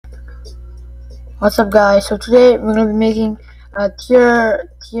What's up, guys? So today we're gonna be making a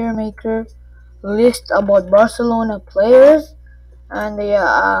Tiermaker list about Barcelona players, and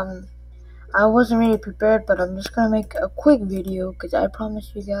I wasn't really prepared, but I'm just gonna make a quick video because I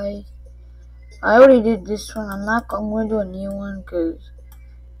promise you guys I already did this one. I'm gonna do a new one because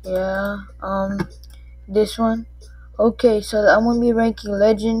this one. Okay, so I'm gonna be ranking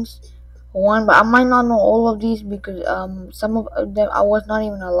legends one, but I might not know all of these because some of them I was not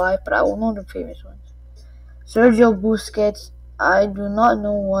even alive, but I will know the famous ones. Sergio Busquets, I do not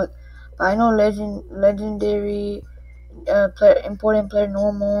know what, but I know legendary player, important player,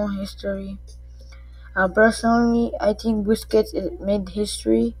 normal history. Personally, I think Busquets made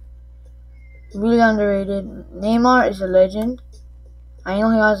history. Really underrated. Neymar is a legend. I know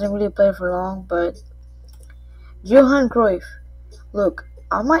he hasn't really played for long, but Johan Cruyff, look,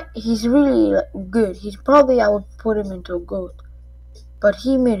 he's really good. I would put him into a GOAT, but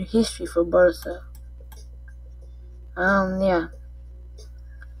he made history for Barca. Yeah.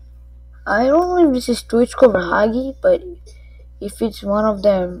 I don't know if this is Stoichkov or Hagi, but if it's one of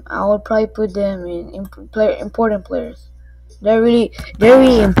them, I would probably put them in important players. They're really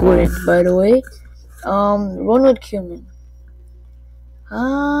important, by the way. Ronald Koeman.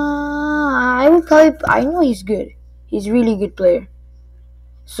 I know he's good. He's a really good player.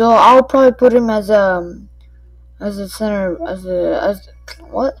 So I'll probably put him as a center, as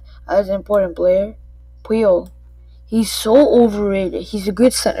an important player. Puyol. He's so overrated. He's a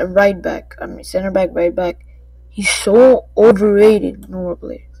good center back, right back. He's so overrated, normal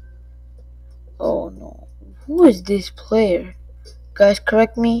player. Oh no. Who is this player? Guys,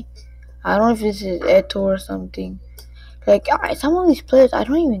 correct me. I don't know if this is Eto or something. Like, some of these players I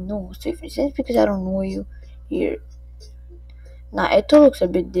don't even know. So if it's because I don't know you, here. Now Eto looks a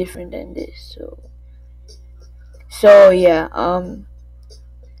bit different than this. So yeah.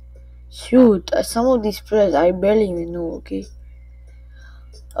 Shoot. Some of these players I barely even know. Okay.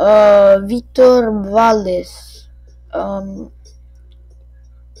 Victor Valdes.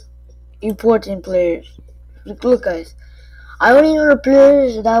 Important players. Look, guys. I only know the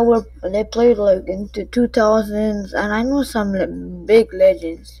players they played like into 2000s, and I know some big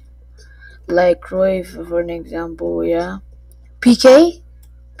legends like Cruyff, for an example. Yeah, PK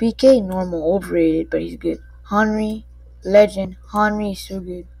normal, overrated, but he's good. Henry, legend. Henry is so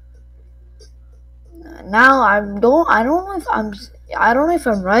good. Now I don't know if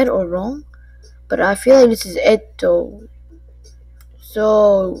I'm right or wrong, but I feel like this is Eto.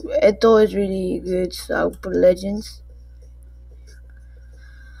 So Eto is really good. So I'll put legends.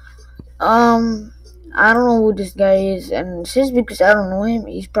 I don't know who this guy is, and since because I don't know him,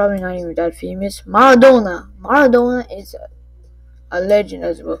 he's probably not even that famous. Maradona is a legend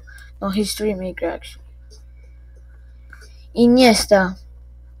as well. No, history maker actually. Iniesta.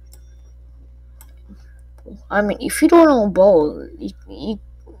 I mean, if you don't know ball,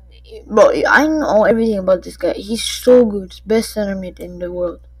 bro, I know everything about this guy. He's so good, best center mid in the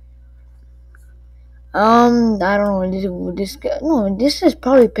world. I don't know this guy. No, this is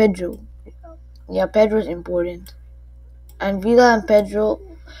probably Pedro. Yeah, Pedro's important. And Villa and Pedro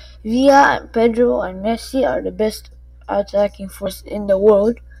and Messi are the best attacking force in the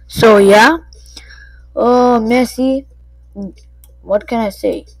world. So yeah, Messi. What can I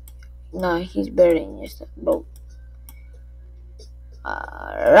say? Nah, he's better than Iniesta, bro.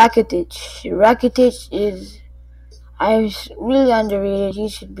 Rakitic is really underrated. He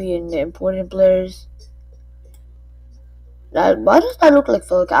should be in the important players. Why does that look like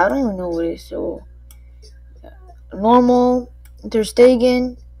Falcao? I don't even know what it is. So normal, Ter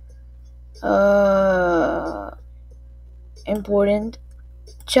Stegen, important.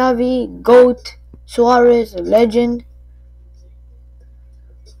 Xavi, GOAT. Suarez, a legend.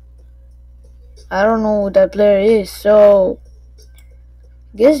 I don't know who that player is. So,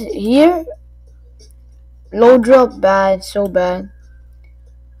 guess here, low drop, bad, so bad.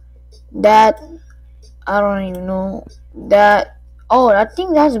 That, I don't even know. I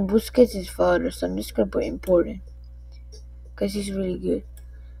think that's Busquets' father, so I'm just gonna put important. Because he's really good.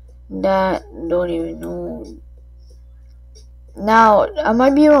 That, don't even know. Now, I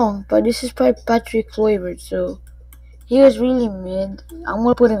might be wrong, but this is probably Patrick Kluivert, so he was really mid. I'm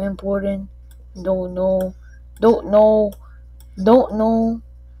gonna put him important. Don't know.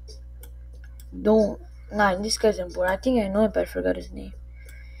 Nah, this guy's important. I think I know it, but I forgot his name.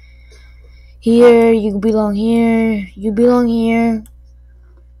 Here, you belong here. You belong here.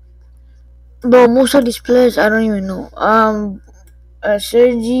 Bro, most of these players I don't even know.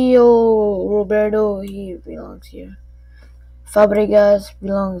 Sergio Roberto, he belongs here. Fabregas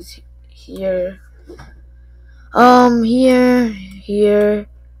belongs here. Here.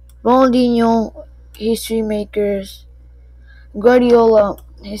 Ronaldinho, history makers. Guardiola,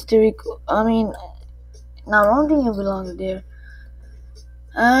 historical. I mean, now I don't think he belongs there.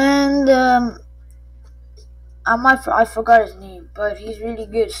 And I forgot his name, but he's really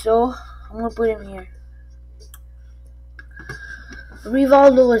good. So I'm gonna put him here.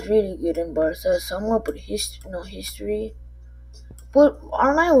 Rivaldo was really good in Barca, so I'm gonna put history. But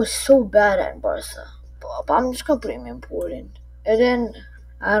Arnai was so bad at Barca. But I'm just gonna put him important. And then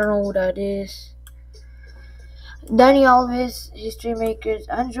I don't know who that is. Dani Alves, history makers,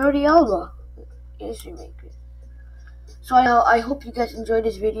 and Jordi Alba, history makers. So I hope you guys enjoyed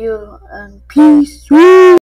this video, and peace.